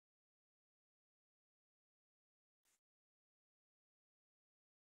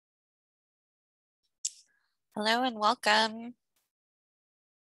Hello and welcome.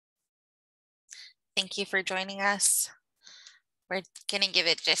 Thank you for joining us. We're going to give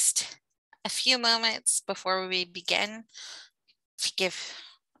it just a few moments before we begin to give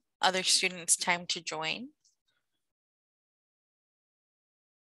other students time to join.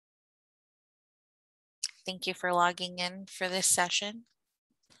 Thank you for logging in for this session.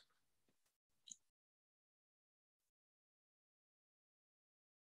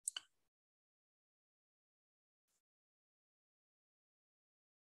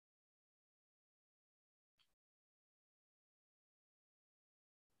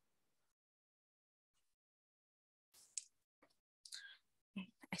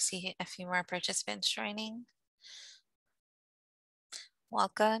 I see a few more participants joining.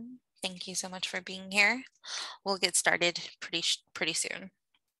 Welcome. Thank you so much for being here. We'll get started pretty soon.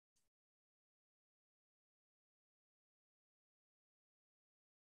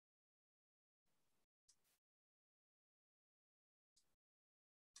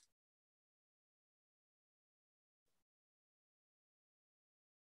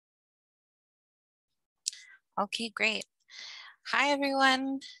 Okay, great. Hi,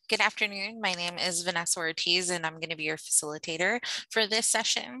 everyone. Good afternoon. My name is Vanessa Ortiz, and I'm going to be your facilitator for this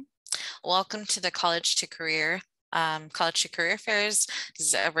session. Welcome to the College2Career College2Career Fairs. This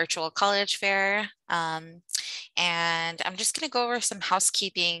is a virtual college fair. And I'm just going to go over some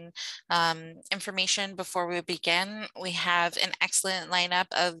housekeeping information before we begin. We have an excellent lineup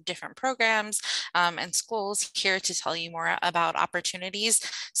of different programs and schools here to tell you more about opportunities,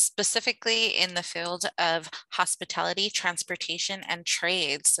 specifically in the field of hospitality, transportation, and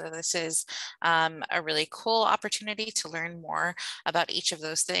trade. So this is a really cool opportunity to learn more about each of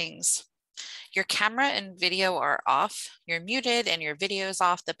those things. Your camera and video are off, you're muted, and your video is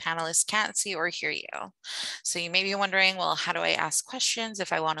off. The panelists can't see or hear you. So you may be wondering, well, how do I ask questions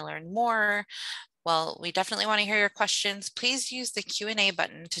if I want to learn more? Well, we definitely want to hear your questions. Please use the Q&A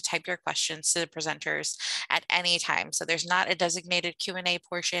button to type your questions to the presenters at any time. So there's not a designated Q&A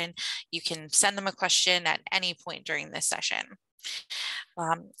portion. You can send them a question at any point during this session.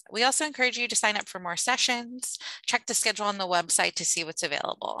 We also encourage you to sign up for more sessions. Check the schedule on the website to see what's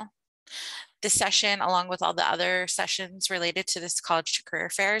available. This session, along with all the other sessions related to this College2Career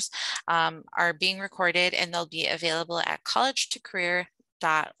fairs, are being recorded and they'll be available at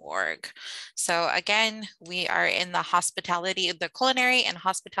college2career.org. So again, we are in the hospitality, the culinary and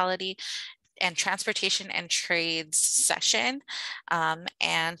hospitality and transportation and trades session.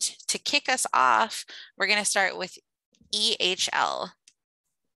 And to kick us off, we're going to start with EHL.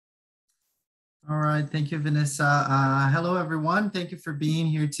 All right, thank you, Vanessa. Hello, everyone. Thank you for being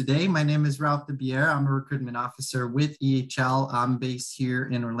here today. My name is Ralph DeBierre. I'm a recruitment officer with EHL. I'm based here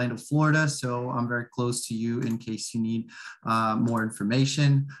in Orlando, Florida, so I'm very close to you in case you need more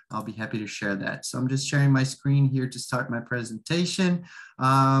information. I'll be happy to share that. So I'm just sharing my screen here to start my presentation.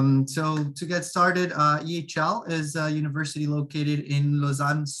 So to get started, EHL is a university located in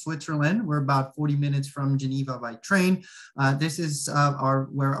Lausanne, Switzerland. We're about 40 minutes from Geneva by train. This is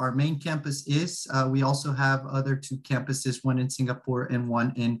where our main campus is. We also have other two campuses, one in Singapore and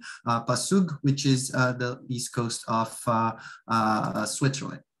one in Pasug, which is the east coast of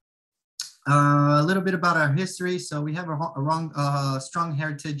Switzerland. A little bit about our history. So we have a strong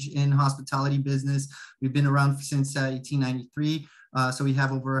heritage in hospitality business. We've been around since 1893. So we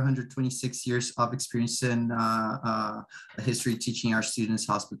have over 126 years of experience in history teaching our students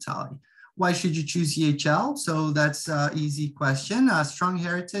hospitality. Why should you choose EHL? So that's an easy question. Strong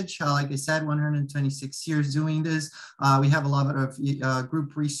heritage, like I said, 126 years doing this. We have a lot of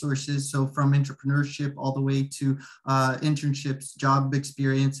group resources. So from entrepreneurship all the way to internships, job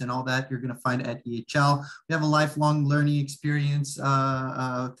experience, and all that you're going to find at EHL. We have a lifelong learning experience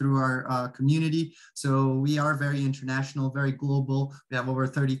through our community. So we are very international, very global. We have over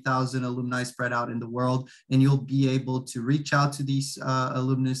 30,000 alumni spread out in the world, and you'll be able to reach out to these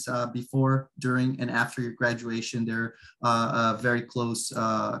alumnus before, during, and after your graduation. They're a very close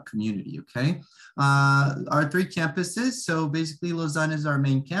community, okay? Our three campuses, so basically Lausanne is our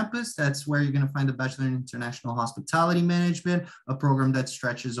main campus. That's where you're going to find a Bachelor in International Hospitality Management, a program that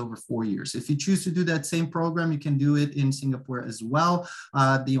stretches over 4 years. If you choose to do that same program, you can do it in Singapore as well.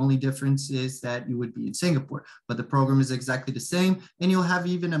 The only difference is that you would be in Singapore, but the program is exactly the same, and you'll have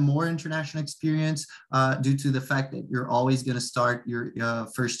even a more international experience due to the fact that you're always going to start your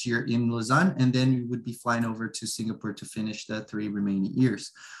first year in Lausanne, and then you would be flying over to Singapore to finish the 3 remaining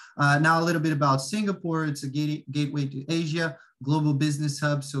years. Now a little bit about Singapore. It's a gateway to Asia, global business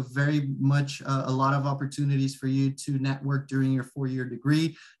hub, so very much a lot of opportunities for you to network during your 4-year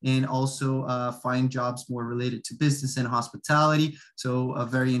degree, and also find jobs more related to business and hospitality. So a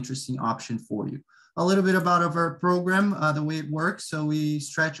very interesting option for you. A little bit about our program, the way it works. So we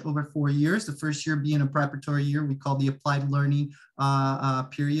stretch over 4 years. The first year being a preparatory year, we call the applied learning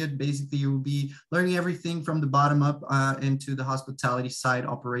period. Basically, you will be learning everything from the bottom up into the hospitality side,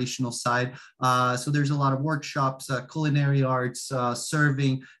 operational side. So there's a lot of workshops, culinary arts,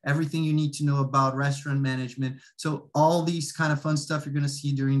 serving, everything you need to know about restaurant management. So all these kind of fun stuff you're going to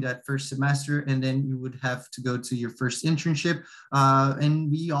see during that first semester, and then you would have to go to your first internship. And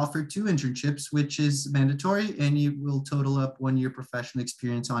we offer 2 internships, which is mandatory, and it will total up 1 year professional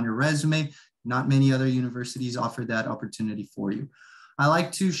experience on your resume. Not many other universities offer that opportunity for you. I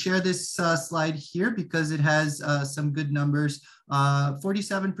like to share this slide here because it has some good numbers.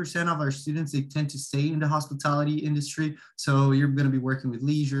 47% of our students, they tend to stay in the hospitality industry. So you're going to be working with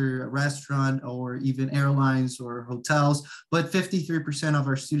leisure, a restaurant, or even airlines or hotels. But 53% of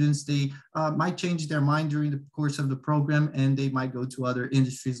our students, they might change their mind during the course of the program, and they might go to other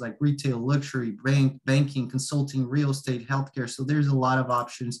industries like retail, luxury, banking, consulting, real estate, healthcare. So there's a lot of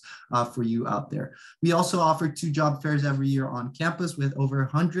options for you out there. We also offer 2 job fairs every year on campus with over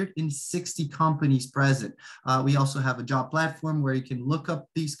 160 companies present. We also have a job platform where you can look up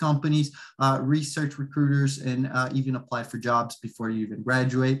these companies, research recruiters, and even apply for jobs before you even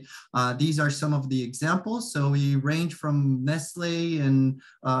graduate. These are some of the examples. So we range from Nestle and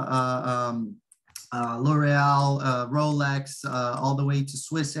L'Oreal, Rolex, all the way to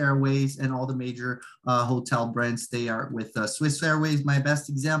Swiss Airways and all the major hotel brands. They are with Swiss Airways. My best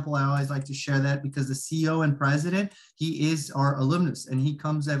example, I always like to share that because the CEO and president, he is our alumnus, and he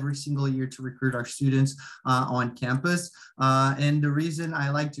comes every single year to recruit our students on campus. And the reason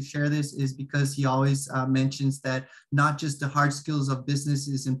I like to share this is because he always mentions that not just the hard skills of business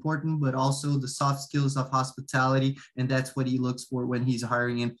is important, but also the soft skills of hospitality. And that's what he looks for when he's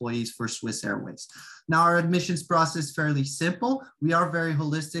hiring employees for Swiss Airways. Now, our admissions process is fairly simple. We are very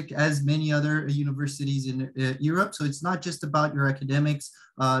holistic, as many other universities in Europe. So it's not just about your academics,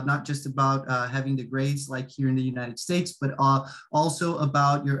 not just about having the grades like here in the United States, but also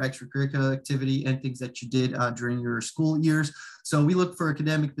about your extracurricular activity and things that you did during your school years. So we look for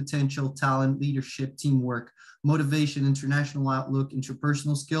academic potential, talent, leadership, teamwork, motivation, international outlook,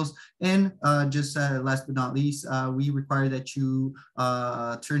 interpersonal skills, and just last but not least, we require that you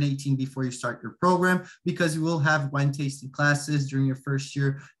turn 18 before you start your program, because you will have wine tasting classes during your first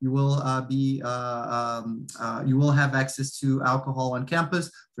year. You will you will have access to alcohol on campus.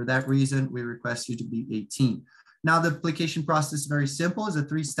 For that reason, we request you to be 18. Now, the application process is very simple. It's a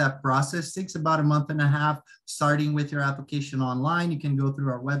 3-step process. Takes about a month and a half, starting with your application online. You can go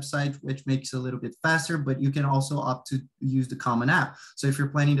through our website, which makes it a little bit faster, but you can also opt to use the Common App. So if you're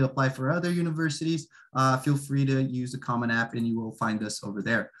planning to apply for other universities, feel free to use the Common App and you will find us over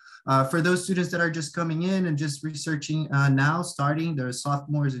there. For those students that are just coming in and just researching now, starting, they're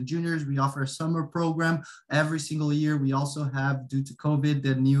sophomores and juniors, we offer a summer program every single year. We also have, due to COVID,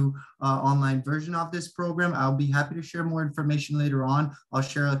 the new online version of this program. I'll be happy to share more information later on. I'll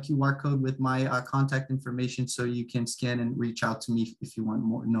share a QR code with my contact information so you can scan and reach out to me if you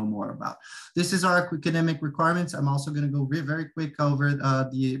want know more about. This is our academic requirements. I'm also going to go very quick over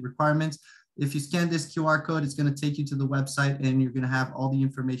the requirements. If you scan this QR code, it's going to take you to the website and you're going to have all the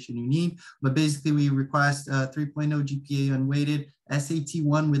information you need. But basically, we request 3.0 GPA unweighted, SAT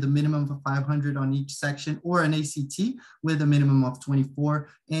 1 with a minimum of 500 on each section, or an ACT with a minimum of 24.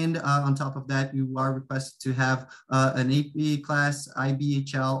 And on top of that, you are requested to have an APA class,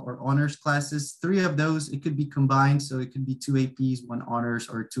 IBHL, or honors classes. 3 of those, it could be combined. So it could be 2 APs, 1 honors,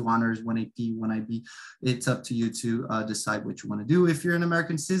 or 2 honors, 1 AP, 1 IB. It's up to you to decide what you want to do. If you're an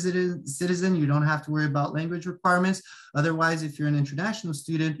American citizen, you don't have to worry about language requirements. Otherwise, if you're an international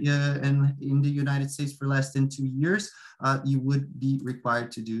student and in the United States for less than 2 years, you would be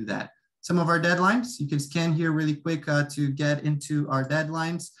required to do that. Some of our deadlines, you can scan here really quick to get into our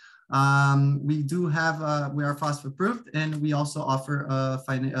deadlines. We do have, we are FOSFA approved, and we also offer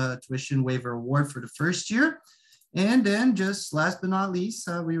a tuition waiver award for the first year. And then just last but not least,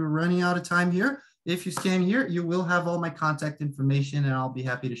 we were running out of time here. If you scan here, you will have all my contact information, and I'll be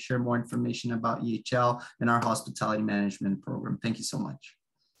happy to share more information about EHL and our hospitality management program. Thank you so much.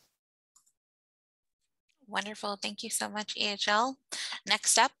 Wonderful. Thank you so much, EHL.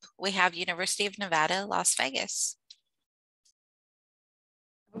 Next up, we have University of Nevada, Las Vegas.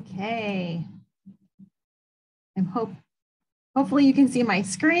 Okay. Hopefully you can see my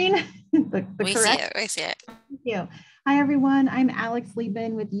screen. We see it. We see it. Thank you. Hi, everyone. I'm Alex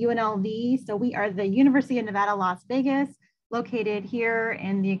Liebman with UNLV. So we are the University of Nevada, Las Vegas. located here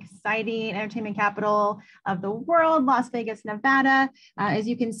in the exciting entertainment capital of the world, Las Vegas, Nevada. As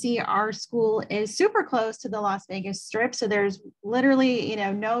you can see, our school is super close to the Las Vegas Strip. So there's literally,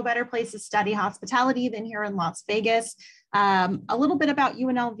 no better place to study hospitality than here in Las Vegas. A little bit about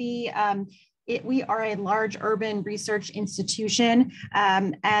UNLV. We are a large urban research institution,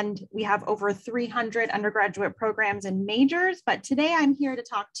 and we have over 300 undergraduate programs and majors. But today I'm here to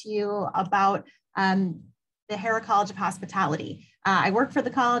talk to you about the Harrah College of Hospitality. I work for the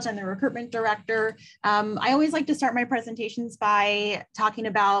college. I'm the recruitment director. I always like to start my presentations by talking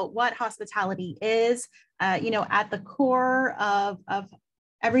about what hospitality is. At the core of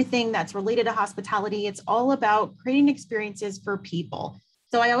everything that's related to hospitality, it's all about creating experiences for people.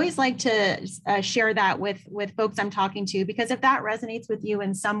 So I always like to share that with folks I'm talking to, because if that resonates with you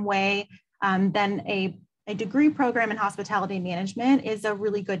in some way, then a degree program in hospitality management is a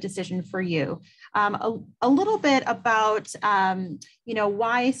really good decision for you. A little bit about,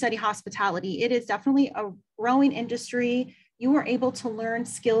 why study hospitality. It is definitely a growing industry. You are able to learn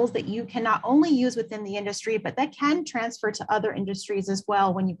skills that you can not only use within the industry, but that can transfer to other industries as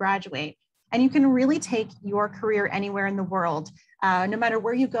well when you graduate. And you can really take your career anywhere in the world. No matter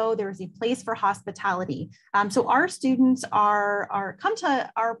where you go, there is a place for hospitality. So our students come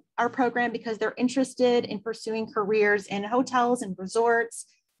to our program because they're interested in pursuing careers in hotels and resorts,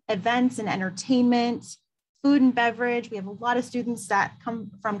 events and entertainment, food and beverage. We have a lot of students that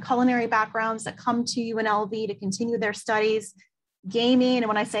come from culinary backgrounds that come to UNLV to continue their studies, gaming. And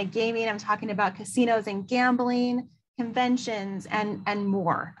when I say gaming, I'm talking about casinos and gambling, conventions, and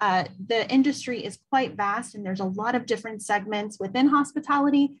more. The industry is quite vast, and there's a lot of different segments within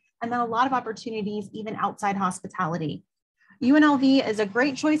hospitality, and then a lot of opportunities even outside hospitality. UNLV is a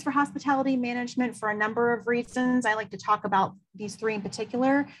great choice for hospitality management for a number of reasons. I like to talk about these three in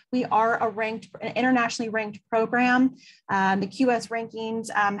particular. We are an internationally ranked program. The QS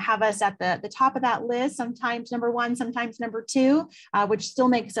rankings have us at the top of that list, sometimes number one, sometimes number two, which still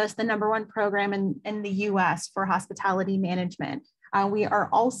makes us the number one program in the US for hospitality management. We are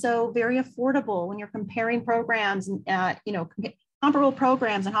also very affordable when you're comparing programs, comparable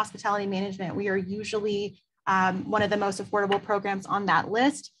programs in hospitality management. We are usually one of the most affordable programs on that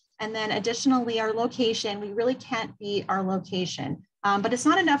list. And then additionally, our location, we really can't beat our location. But it's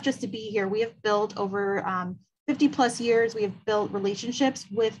not enough just to be here. We have built over 50 plus years, we have built relationships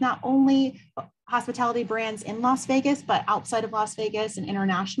with not only hospitality brands in Las Vegas, but outside of Las Vegas and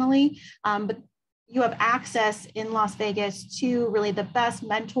internationally. But you have access in Las Vegas to really the best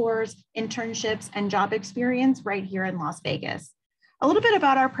mentors, internships, and job experience right here in Las Vegas. A little bit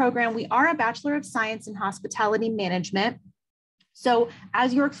about our program. We are a Bachelor of Science in Hospitality Management. So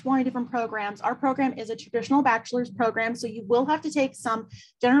as you're exploring different programs, our program is a traditional bachelor's program. So you will have to take some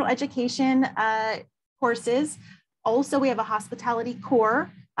general education courses. Also, we have a hospitality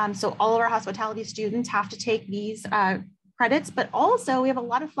core. So all of our hospitality students have to take these credits, but also we have a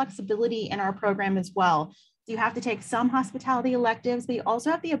lot of flexibility in our program as well. You have to take some hospitality electives, but you also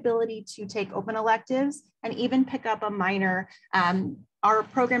have the ability to take open electives and even pick up a minor. Our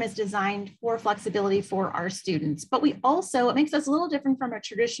program is designed for flexibility for our students, but it makes us a little different from a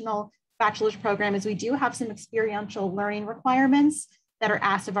traditional bachelor's program, is we do have some experiential learning requirements that are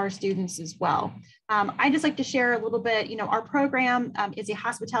asked of our students as well. I just like to share a little bit, our program is a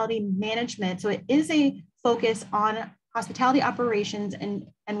hospitality management. So it is a focus on hospitality operations, and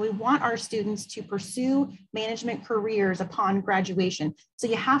we want our students to pursue management careers upon graduation. So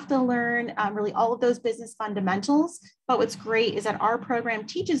you have to learn really all of those business fundamentals, but what's great is that our program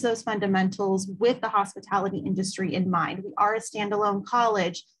teaches those fundamentals with the hospitality industry in mind. We are a standalone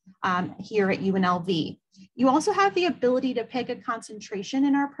college here at UNLV. You also have the ability to pick a concentration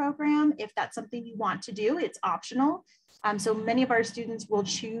in our program if that's something you want to do. It's optional. So many of our students will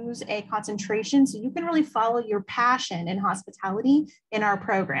choose a concentration, so you can really follow your passion in hospitality in our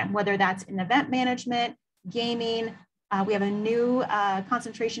program, whether that's in event management, gaming. We have a new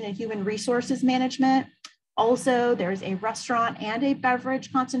concentration in human resources management. Also, there's a restaurant and a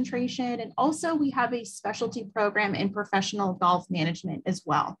beverage concentration. And also we have a specialty program in professional golf management as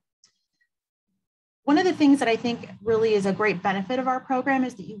well. One of the things that I think really is a great benefit of our program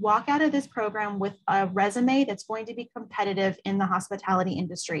is that you walk out of this program with a resume that's going to be competitive in the hospitality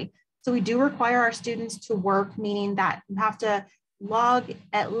industry. So we do require our students to work, meaning that you have to log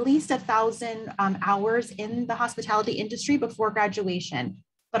at least 1,000 hours in the hospitality industry before graduation.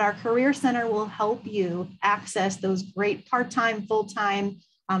 But our Career Center will help you access those great part-time, full-time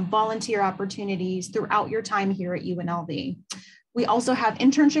volunteer opportunities throughout your time here at UNLV. We also have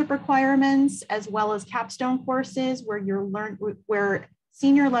internship requirements as well as capstone courses where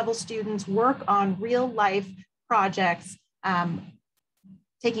senior level students work on real life projects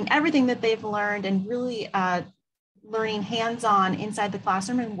taking everything that they've learned and really learning hands-on inside the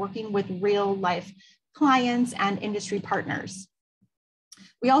classroom and working with real life clients and industry partners.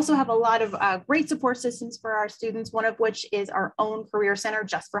 We also have a lot of great support systems for our students, one of which is our own career center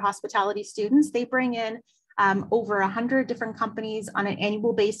just for hospitality students. They bring in over 100 different companies on an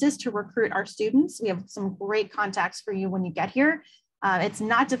annual basis to recruit our students. We have some great contacts for you when you get here. It's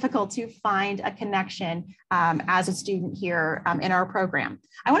not difficult to find a connection as a student here in our program.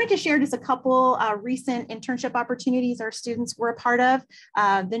 I wanted to share just a couple recent internship opportunities our students were a part of.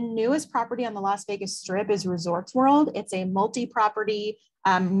 The newest property on the Las Vegas Strip is Resorts World. It's a multi-property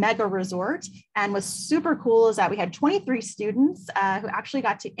mega resort, and what's super cool is that we had 23 students who actually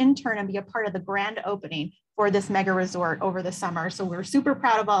got to intern and be a part of the grand opening for this mega resort over the summer. So we're super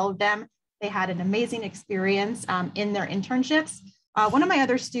proud of all of them. They had an amazing experience in their internships. One of my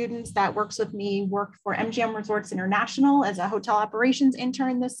other students that works with me worked for MGM Resorts International as a hotel operations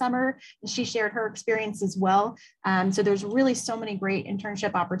intern this summer, and she shared her experience as well. So there's really so many great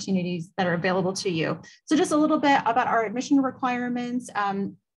internship opportunities that are available to you. So just a little bit about our admission requirements.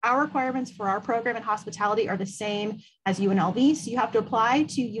 Our requirements for our program in hospitality are the same as UNLV. So you have to apply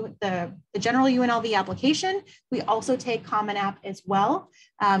to the general UNLV application. We also take Common App as well.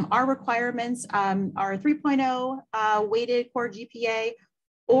 Our requirements are 3.0 weighted core GPA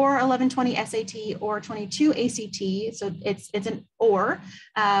or 1120 SAT or 22 ACT. So it's an or.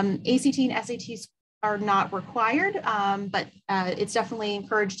 ACT and SATs are not required, but it's definitely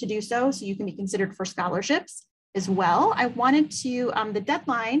encouraged to do so. So you can be considered for scholarships as well. I wanted to, the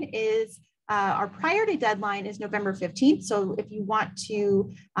deadline is, our priority deadline is November 15th. So if you want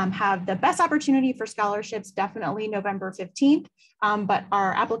to have the best opportunity for scholarships, definitely November 15th. But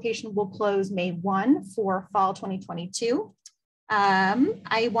our application will close May 1 for fall 2022.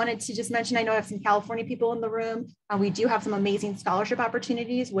 I wanted to just mention, I know I have some California people in the room. We do have some amazing scholarship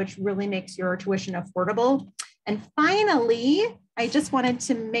opportunities, which really makes your tuition affordable. And finally, I just wanted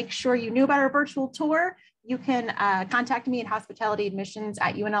to make sure you knew about our virtual tour. You can contact me at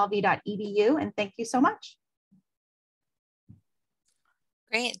hospitalityadmissions@unlv.edu, and thank you so much.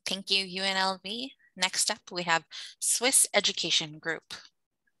 Great, thank you, UNLV. Next up, we have Swiss Education Group.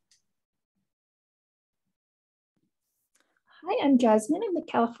 Hi, I'm Jasmine. I'm the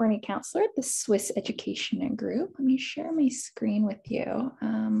California counselor at the Swiss Education Group. Let me share my screen with you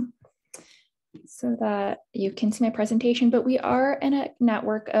so that you can see my presentation, but we are in a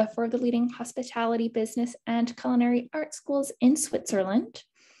network of 4 of the leading hospitality, business, and culinary art schools in Switzerland.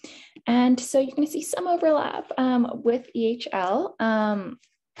 And so you're going to see some overlap with EHL.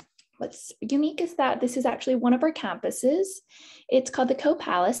 What's unique is that this is actually one of our campuses. It's called the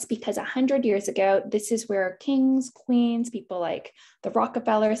Co-Palace because 100 years ago, this is where kings, queens, people like the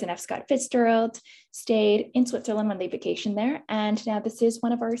Rockefellers and F. Scott Fitzgerald stayed in Switzerland when they vacationed there. And now this is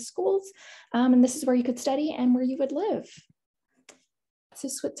one of our schools. And this is where you could study and where you would live. So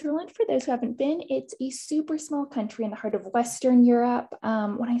Switzerland, for those who haven't been, it's a super small country in the heart of Western Europe.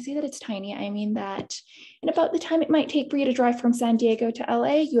 When I say that it's tiny, I mean that in about the time it might take for you to drive from San Diego to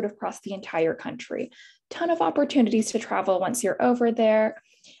LA, you would have crossed the entire country. Ton of opportunities to travel once you're over there.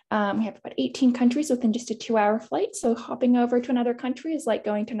 We have about 18 countries within just a 2-hour flight. So hopping over to another country is like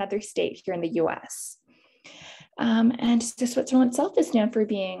going to another state here in the US. And so Switzerland itself is known for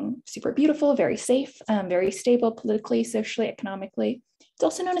being super beautiful, very safe, very stable politically, socially, economically. It's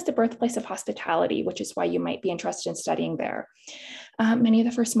also known as the birthplace of hospitality, which is why you might be interested in studying there. Many of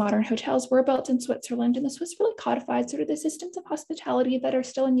the first modern hotels were built in Switzerland, and the Swiss really codified sort of the systems of hospitality that are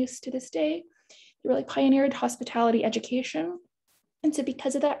still in use to this day. They really pioneered hospitality education. And so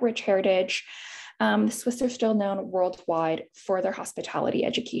because of that rich heritage, the Swiss are still known worldwide for their hospitality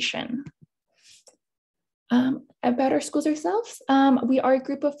education. About our schools ourselves, we are a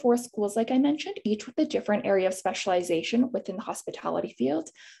group of 4 schools, like I mentioned, each with a different area of specialization within the hospitality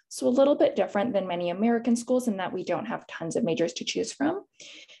field. So a little bit different than many American schools in that we don't have tons of majors to choose from.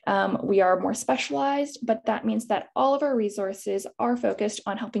 We are more specialized, but that means that all of our resources are focused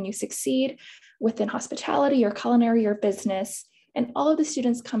on helping you succeed within hospitality or culinary or business. And all of the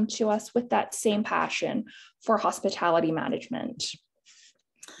students come to us with that same passion for hospitality management.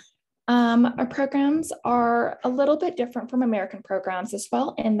 Our programs are a little bit different from American programs as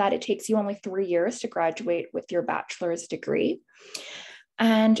well, in that it takes you only 3 years to graduate with your bachelor's degree.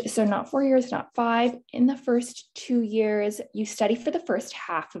 And so not 4 years, not 5. In the first 2 years, you study for the first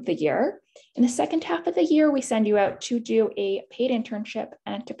half of the year. In the second half of the year, we send you out to do a paid internship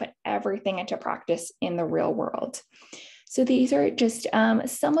and to put everything into practice in the real world. So these are just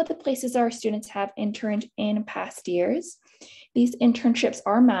some of the places our students have interned in past years. These internships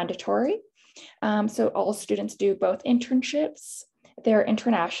are mandatory. So all students do both internships. They're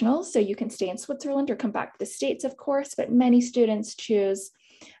international, so you can stay in Switzerland or come back to the States, of course, but many students choose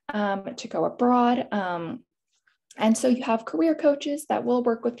to go abroad. And so you have career coaches that will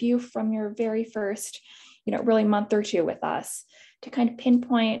work with you from your very first, really month or two with us to kind of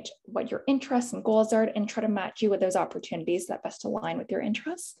pinpoint what your interests and goals are and try to match you with those opportunities that best align with your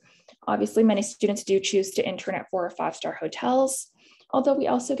interests. Obviously, many students do choose to intern at 4- or 5-star hotels, although we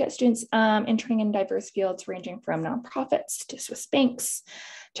also get students interning in diverse fields ranging from nonprofits to Swiss banks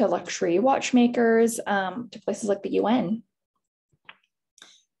to luxury watchmakers to places like the UN.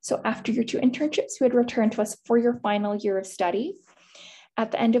 So after your 2 internships, you would return to us for your final year of study,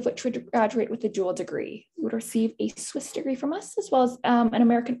 at the end of which you would graduate with a dual degree. You would receive a Swiss degree from us, as well as an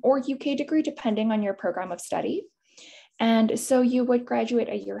American or UK degree, depending on your program of study. And so you would graduate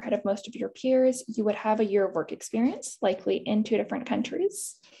a year ahead of most of your peers. You would have a year of work experience, likely in 2 different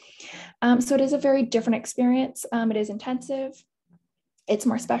countries. So it is a very different experience. It is intensive. It's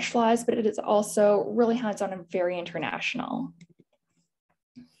more specialized, but it is also really hands-on and very international.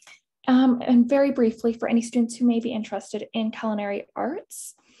 And very briefly, for any students who may be interested in culinary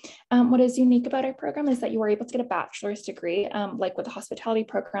arts, what is unique about our program is that you are able to get a bachelor's degree, like with the hospitality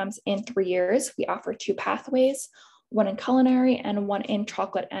programs, in 3 years. We offer 2 pathways, one in culinary and one in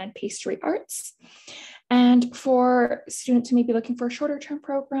chocolate and pastry arts. And for students who may be looking for a shorter term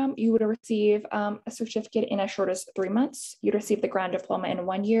program, you would receive a certificate in as short as 3 months. You'd receive the grand diploma in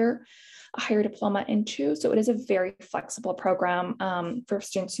 1 year, a higher diploma in 2. So it is a very flexible program for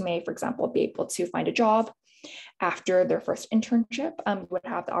students who may, for example, be able to find a job after their first internship. You would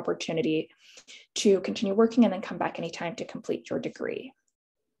have the opportunity to continue working and then come back anytime to complete your degree.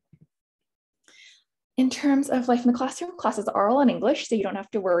 In terms of life in the classroom, classes are all in English, so you don't have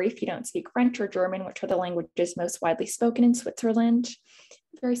to worry if you don't speak French or German, which are the languages most widely spoken in Switzerland.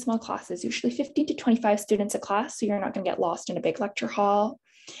 Very small classes, usually 15 to 25 students a class, so you're not going to get lost in a big lecture hall.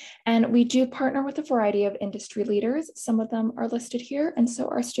 And we do partner with a variety of industry leaders. Some of them are listed here. And so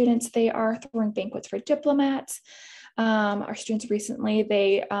our students, they are throwing banquets for diplomats. Our students recently,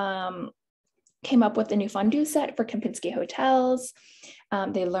 they came up with a new fondue set for Kempinski hotels.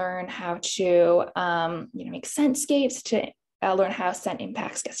 They learn how to make scentscapes, to learn how scent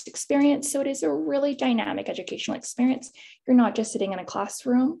impacts guest experience. So it is a really dynamic educational experience. You're not just sitting in a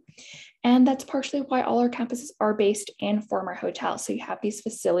classroom. And that's partially why all our campuses are based in former hotels. So you have these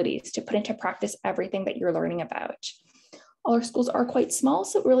facilities to put into practice everything that you're learning about. All our schools are quite small,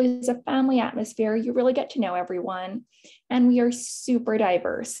 so it really is a family atmosphere. You really get to know everyone, and we are super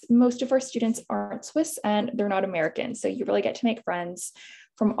diverse. Most of our students aren't Swiss and they're not American, so you really get to make friends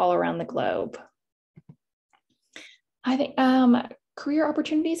from all around the globe. I think career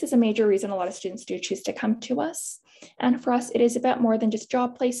opportunities is a major reason a lot of students do choose to come to us. And for us, it is about more than just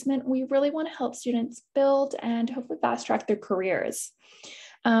job placement. We really want to help students build and hopefully fast track their careers.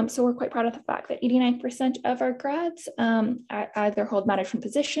 So we're quite proud of the fact that 89% of our grads either hold management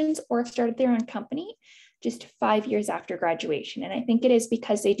positions or have started their own company just 5 years after graduation. And I think it is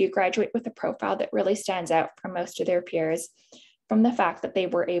because they do graduate with a profile that really stands out from most of their peers, from the fact that they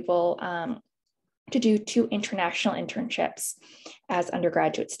were able to do 2 international internships as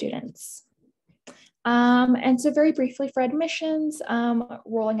undergraduate students. And so very briefly for admissions,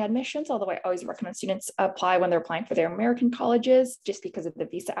 rolling admissions, although I always recommend students apply when they're applying for their American colleges, just because of the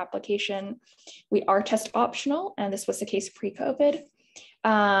visa application. We are test optional, and this was the case pre-COVID.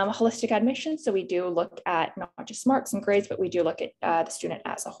 Holistic admissions, so we do look at not just marks and grades, but we do look at the student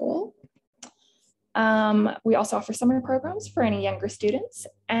as a whole. We also offer summer programs for any younger students.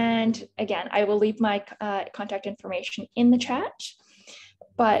 And again, I will leave my contact information in the chat.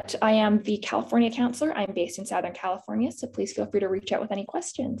 But I am the California counselor. I'm based in Southern California, so please feel free to reach out with any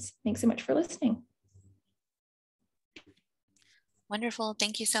questions. Thanks so much for listening. Wonderful.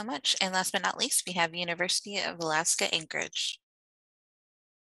 Thank you so much. And last but not least, we have University of Alaska Anchorage.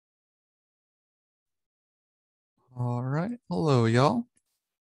 All right. Hello, y'all.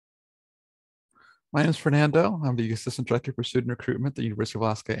 My name is Fernando. I'm the Assistant Director for Student Recruitment at the University of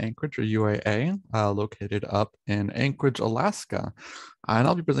Alaska Anchorage, or UAA, located up in Anchorage, Alaska. And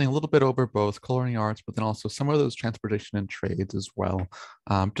I'll be presenting a little bit over both culinary arts, but then also some of those transportation and trades as well,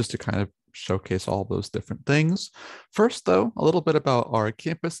 just to kind of showcase all those different things. First, though, a little bit about our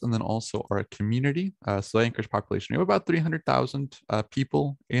campus and then also our community. So the Anchorage population, we have about 300,000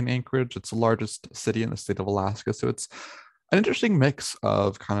 people in Anchorage. It's the largest city in the state of Alaska. So it's an interesting mix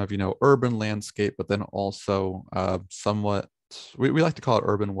of kind of, urban landscape, but then also somewhat we like to call it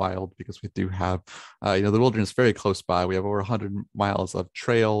urban wild because we do have, the wilderness very close by. We have over 100 miles of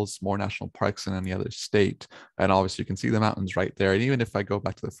trails, more national parks than any other state. And obviously you can see the mountains right there. And even if I go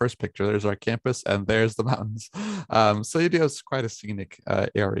back to the first picture, there's our campus and there's the mountains. So it is quite a scenic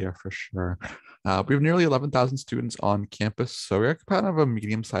area for sure. We have nearly 11,000 students on campus, so we're kind of a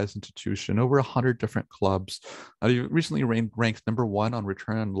medium-sized institution, over 100 different clubs. We recently ranked #1 on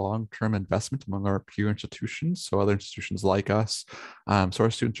return on long-term investment among our peer institutions, so other institutions like us. So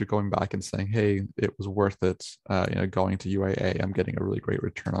our students are going back and saying, hey, it was worth it, going to UAA. I'm getting a really great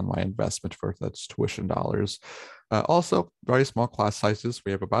return on my investment for that's tuition dollars. Also, very small class sizes.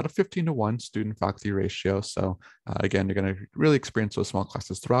 We have about a 15:1 student faculty ratio. So again, you're going to really experience those small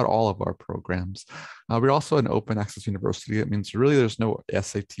classes throughout all of our programs. We're also an open access university. That means really there's no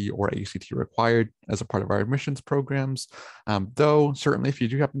SAT or ACT required as a part of our admissions programs. Though certainly if you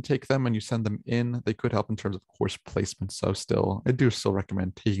do happen to take them and you send them in, they could help in terms of course placement. So I do still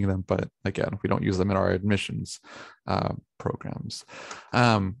recommend taking them, but again, we don't use them in our admissions programs.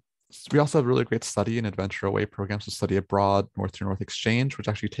 We also have really great study and adventure away programs to study abroad, North to North exchange, which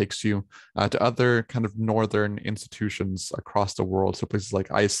actually takes you to other kind of northern institutions across the world. So places like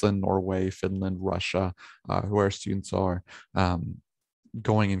Iceland, Norway, Finland, Russia, where students are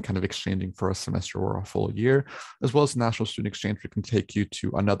going and kind of exchanging for a semester or a full year, as well as national student exchange, which can take you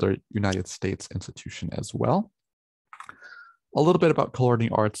to another United States institution as well. A little bit about culinary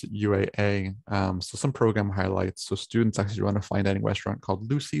arts at UAA. So some program highlights. So students actually run a fine dining restaurant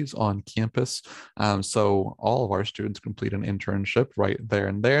called Lucy's on campus. So all of our students complete an internship right there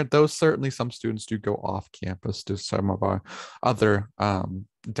and there, though certainly some students do go off campus to some of our other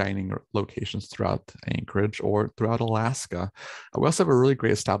dining locations throughout Anchorage or throughout Alaska. We also have a really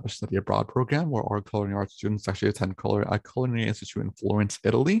great established study abroad program where our culinary arts students actually attend a culinary institute in Florence,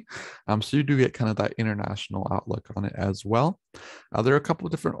 Italy. So you do get kind of that international outlook on it as well. There are a couple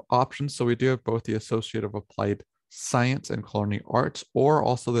of different options. So we do have both the Associate of Applied Science and Culinary Arts, or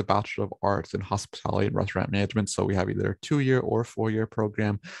also the Bachelor of Arts in Hospitality and Restaurant Management. So we have either a 2-year or 4-year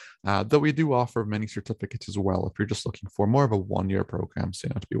program, though we do offer many certificates as well if you're just looking for more of a 1-year program, so you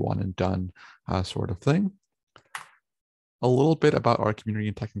don't have to be one and done sort of thing. A little bit about our community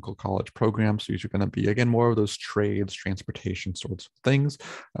and technical college programs. So these are going to be, again, more of those trades, transportation sorts of things.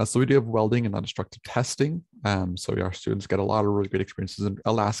 So we do have welding and non-destructive testing. So our students get a lot of really great experiences. And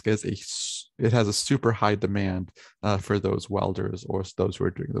Alaska it has a super high demand for those welders or those who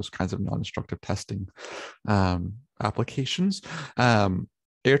are doing those kinds of non-destructive testing applications.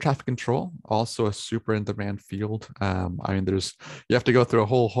 Air traffic control, also a super in-demand field. You have to go through a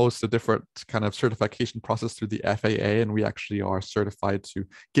whole host of different kind of certification process through the FAA, and we actually are certified to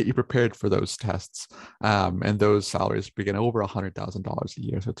get you prepared for those tests. And those salaries begin over $100,000 a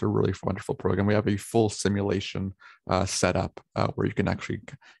year. So it's a really wonderful program. We have a full simulation set up where you can actually,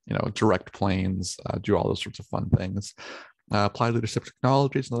 direct planes, do all those sorts of fun things. Applied Leadership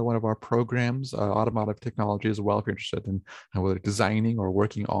Technology is another one of our programs. Automotive technology as well, if you're interested in whether designing or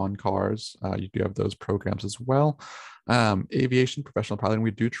working on cars, you do have those programs as well. Aviation, professional piloting,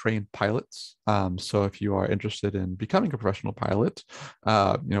 we do train pilots. So if you are interested in becoming a professional pilot,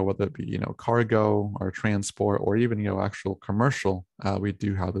 whether it be, cargo or transport or even, actual commercial, we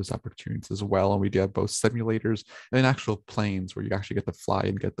do have those opportunities as well. And we do have both simulators and actual planes where you actually get to fly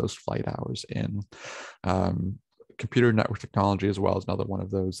and get those flight hours in. Computer network technology as well is another one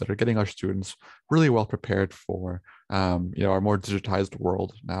of those that are getting our students really well prepared for our more digitized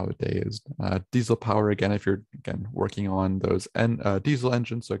world nowadays. Diesel power, again, if you're working on those diesel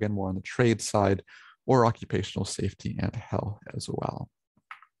engines, so again more on the trade side, or occupational safety and health as well.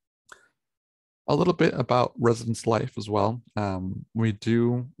 A little bit about residence life as well. We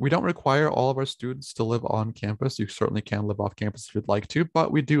don't require all of our students to live on campus. You certainly can live off campus if you'd like to,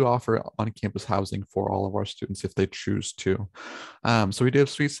 but we do offer on-campus housing for all of our students if they choose to. So we do have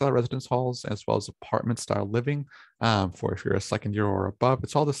suite-style residence halls as well as apartment-style living for if you're a second year or above.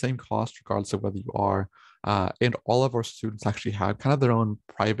 It's all the same cost regardless of whether you are. And all of our students actually have kind of their own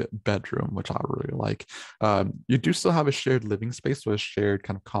private bedroom, which I really like. You do still have a shared living space, so a shared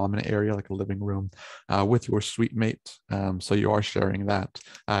kind of common area like a living room with your suite mate. So you are sharing that.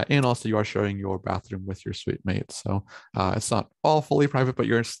 And also you are sharing your bathroom with your suite mate. So it's not all fully private, but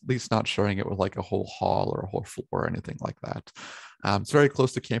you're at least not sharing it with like a whole hall or a whole floor or anything like that. It's very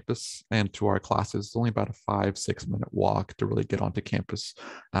close to campus and to our classes. It's only about a 5-6 minute walk to really get onto campus.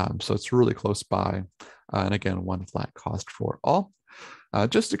 So it's really close by. And again, one flat cost for all.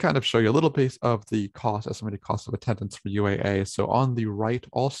 Just to kind of show you a little bit of the estimated cost of attendance for UAA. So on the right,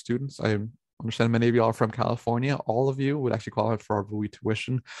 all students, I understand many of you are from California. All of you would actually qualify for our VUI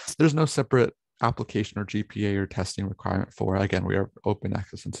tuition. There's no separate application or GPA or testing requirement for. Again, we are an open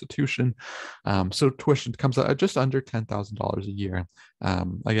access institution. So tuition comes out at just under $10,000 a year.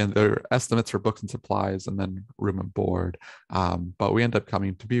 Again, there are estimates for books and supplies and then room and board. But we end up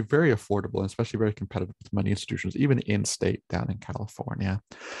coming to be very affordable and especially very competitive with many institutions, even in state down in California.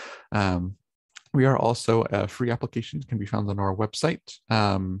 We are also a free application, can be found on our website.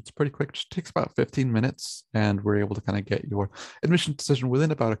 It's pretty quick, just takes about 15 minutes, and we're able to kind of get your admission decision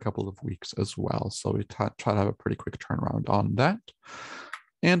within about a couple of weeks as well. So we try to have a pretty quick turnaround on that.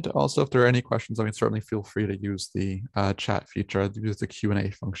 And also, if there are any questions, I mean, certainly feel free to use the chat feature, use the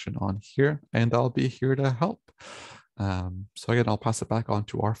Q&A function on here, and I'll be here to help. So again, I'll pass it back on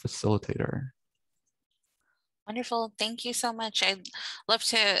to our facilitator. Wonderful. Thank you so much. I'd love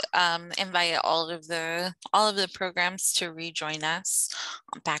to invite all of the programs to rejoin us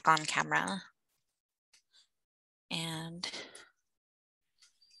back on camera. And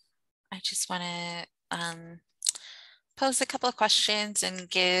I just want to pose a couple of questions and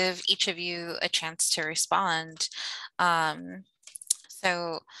give each of you a chance to respond.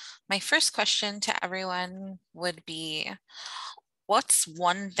 So my first question to everyone would be, what's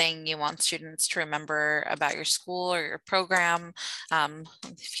one thing you want students to remember about your school or your program?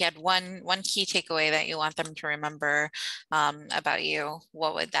 If you had one key takeaway that you want them to remember about you,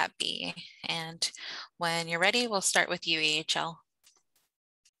 what would that be? And when you're ready, we'll start with you, EHL. All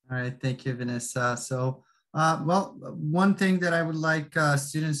right, thank you, Vanessa. So, well, one thing that I would like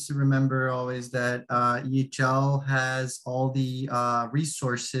students to remember always that EHL has all the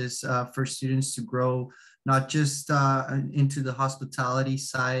resources for students to grow, not just into the hospitality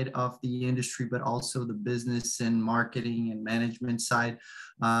side of the industry, but also the business and marketing and management side.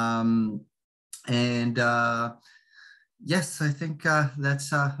 Yes, I think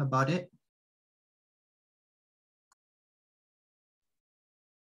that's about it.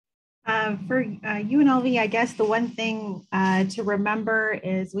 For UNLV, I guess the one thing to remember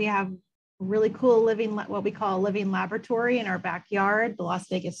is we have really cool what we call a living laboratory in our backyard, the Las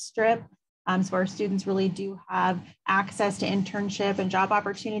Vegas Strip. So our students really do have access to internship and job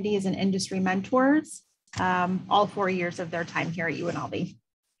opportunities and industry mentors all 4 years of their time here at UNLV.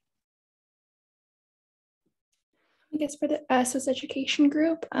 I guess for the Swiss Education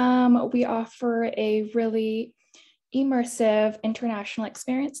Group, we offer a really immersive international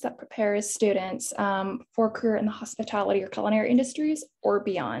experience that prepares students for career in the hospitality or culinary industries or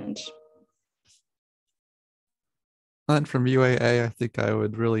beyond. And from UAA, I think I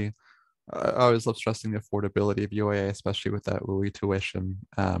would really, I always love stressing the affordability of UAA, especially with that WUI tuition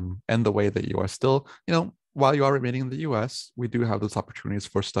and the way that you are still, while you are remaining in the US, we do have those opportunities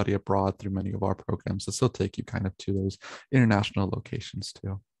for study abroad through many of our programs that still take you kind of to those international locations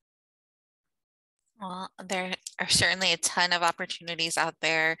too. Well, there are certainly a ton of opportunities out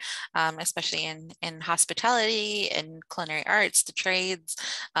there, especially in hospitality and culinary arts, the trades,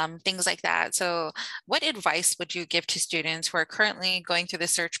 things like that. So what advice would you give to students who are currently going through the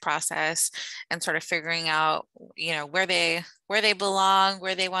search process and sort of figuring out, where they belong,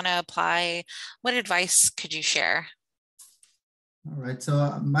 where they want to apply? What advice could you share? All right,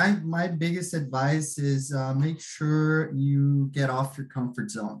 so my biggest advice is make sure you get off your comfort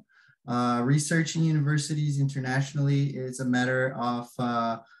zone. Researching universities internationally is a matter of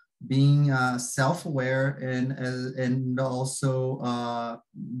being self-aware and also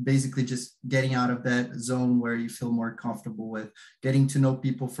basically just getting out of that zone where you feel more comfortable with, getting to know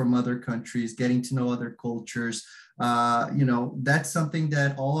people from other countries, getting to know other cultures. That's something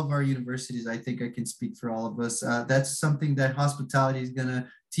that all of our universities, I think I can speak for all of us, that's something that hospitality is going to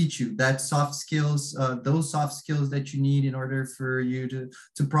teach you, that soft skills, those soft skills that you need in order for you to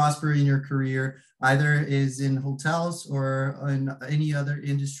prosper in your career, either is in hotels or in any other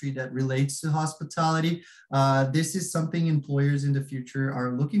industry that relates to hospitality. This is something employers in the future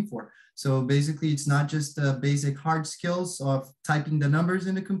are looking for. So basically, it's not just the basic hard skills of typing the numbers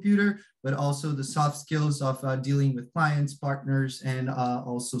in the computer, but also the soft skills of dealing with clients, partners, and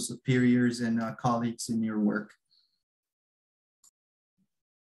also superiors and colleagues in your work.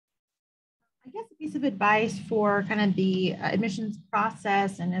 I guess a piece of advice for kind of the admissions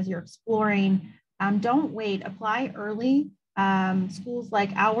process and as you're exploring, don't wait, apply early. Schools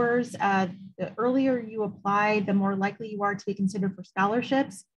like ours, the earlier you apply, the more likely you are to be considered for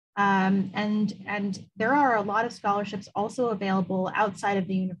scholarships. And there are a lot of scholarships also available outside of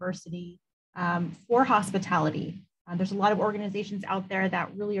the university for hospitality. There's a lot of organizations out there that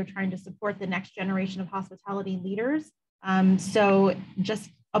really are trying to support the next generation of hospitality leaders. So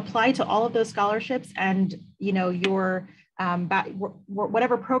just apply to all of those scholarships, and your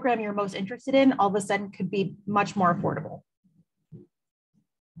whatever program you're most interested in all of a sudden could be much more affordable.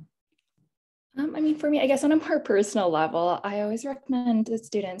 I mean, for me, I guess on a more personal level, I always recommend to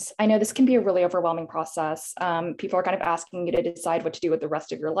students, I know this can be a really overwhelming process. People are kind of asking you to decide what to do with the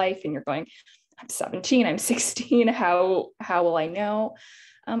rest of your life, and you're going, I'm 17, I'm 16, how will I know?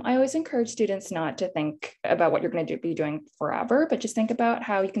 I always encourage students not to think about what you're going to be doing forever, but just think about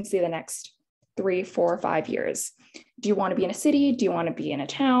how you can see the next 3, 4, 5 years. Do you want to be in a city? Do you want to be in a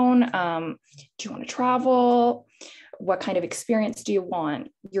town? Do you want to travel? What kind of experience do you want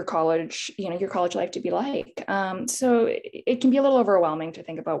your college life to be like? So it can be a little overwhelming to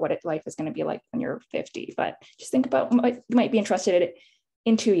think about what life is going to be like when you're 50, but just think about you might be interested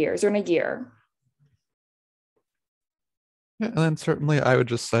in 2 years or in a year. Yeah, and then certainly I would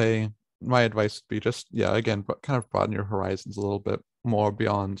just say my advice would be just, yeah, again, but kind of broaden your horizons a little bit more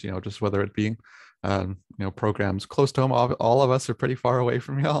beyond, just whether it be, programs close to home. All of us are pretty far away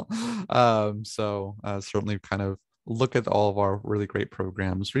from y'all. So certainly kind of look at all of our really great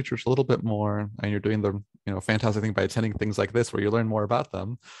programs, research a little bit more, and you're doing the, fantastic thing by attending things like this where you learn more about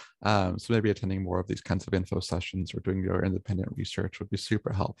them. So maybe attending more of these kinds of info sessions or doing your independent research would be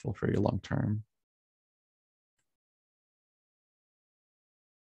super helpful for you long term.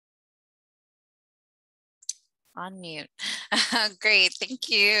 On mute. Great. Thank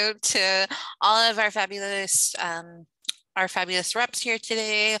you to all of our fabulous reps here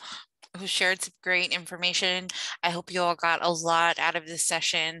today who shared some great information. I hope you all got a lot out of this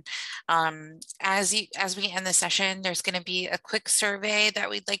session. As we end the session, there's going to be a quick survey that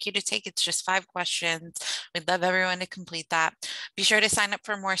we'd like you to take. It's just 5 questions. We'd love everyone to complete that. Be sure to sign up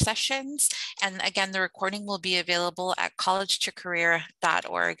for more sessions. And again, the recording will be available at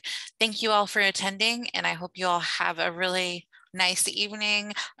college2career.org. Thank you all for attending, and I hope you all have a really nice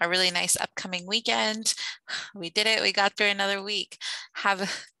evening, a really nice upcoming weekend. We did it. We got through another week. Have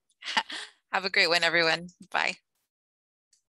a great one, everyone. Bye.